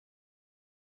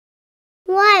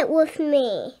Write with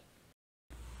me.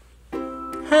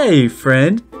 Hey,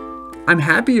 friend. I'm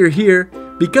happy you're here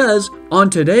because on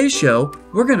today's show,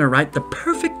 we're going to write the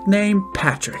perfect name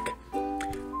Patrick.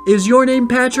 Is your name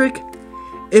Patrick?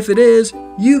 If it is,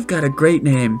 you've got a great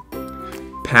name.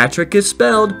 Patrick is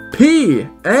spelled P-A-T-R-I-C-K.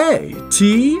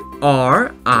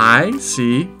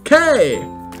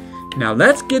 Now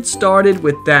let's get started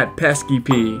with that pesky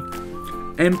P.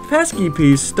 And pesky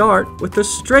P's start with a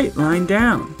straight line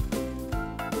down.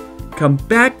 Come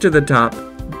back to the top,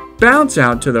 bounce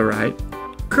out to the right,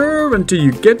 curve until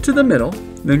you get to the middle,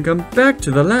 then come back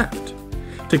to the left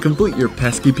to complete your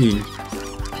pesky P.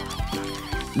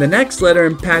 The next letter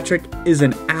in Patrick is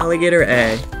an alligator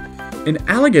A. An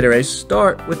alligator A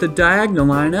start with a diagonal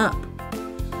line up.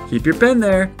 Keep your pen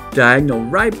there, diagonal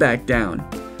right back down.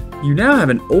 You now have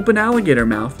an open alligator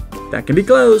mouth that can be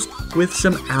closed with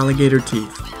some alligator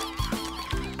teeth.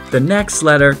 The next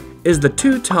letter is the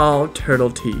too tall turtle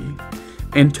T.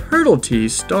 And turtle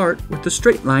T's start with a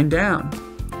straight line down.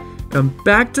 Come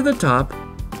back to the top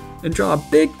and draw a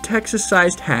big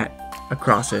Texas-sized hat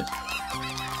across it.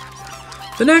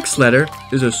 The next letter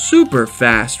is a super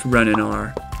fast running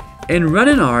R. And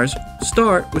running R's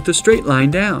start with a straight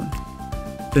line down.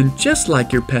 Then just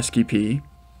like your pesky P,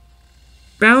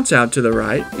 bounce out to the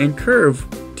right and curve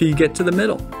till you get to the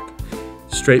middle.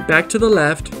 Straight back to the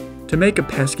left to make a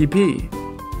pesky P.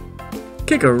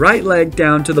 Kick a right leg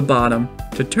down to the bottom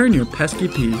to turn your pesky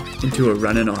P into a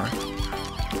running R.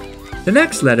 The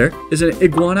next letter is an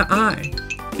iguana I.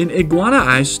 An iguana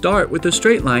I start with a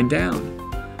straight line down.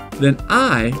 Then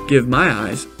I give my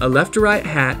eyes a left to right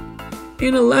hat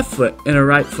and a left foot and a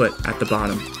right foot at the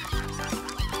bottom.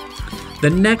 The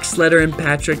next letter in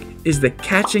Patrick is the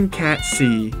catching cat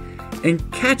C. And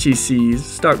catchy C's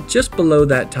start just below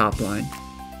that top line.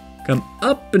 Come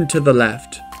up and to the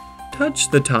left. Touch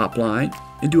the top line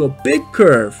and do a big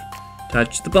curve.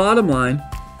 Touch the bottom line,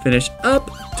 finish up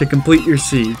to complete your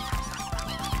C.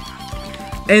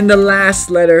 And the last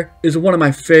letter is one of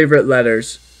my favorite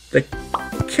letters, the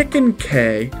kickin'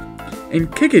 K.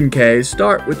 And kickin' K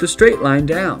start with a straight line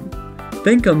down.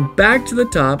 Then come back to the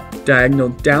top, diagonal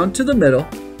down to the middle,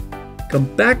 come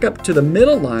back up to the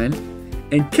middle line,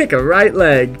 and kick a right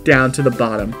leg down to the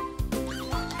bottom.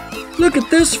 Look at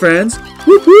this, friends.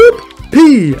 Whoop whoop!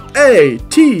 P-A-T-R-I-C-K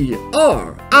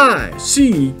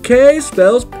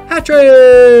spells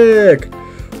Patrick!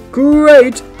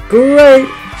 Great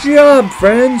job,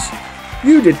 friends!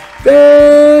 You did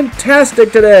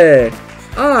fantastic today!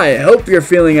 I hope you're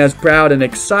feeling as proud and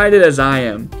excited as I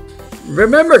am.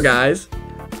 Remember, guys,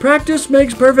 practice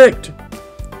makes perfect.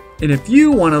 And if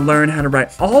you want to learn how to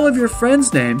write all of your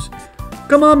friends' names,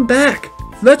 come on back.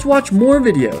 Let's watch more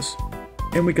videos.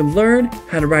 And we can learn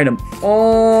how to write them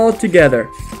all together.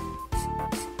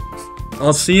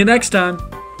 I'll see you next time.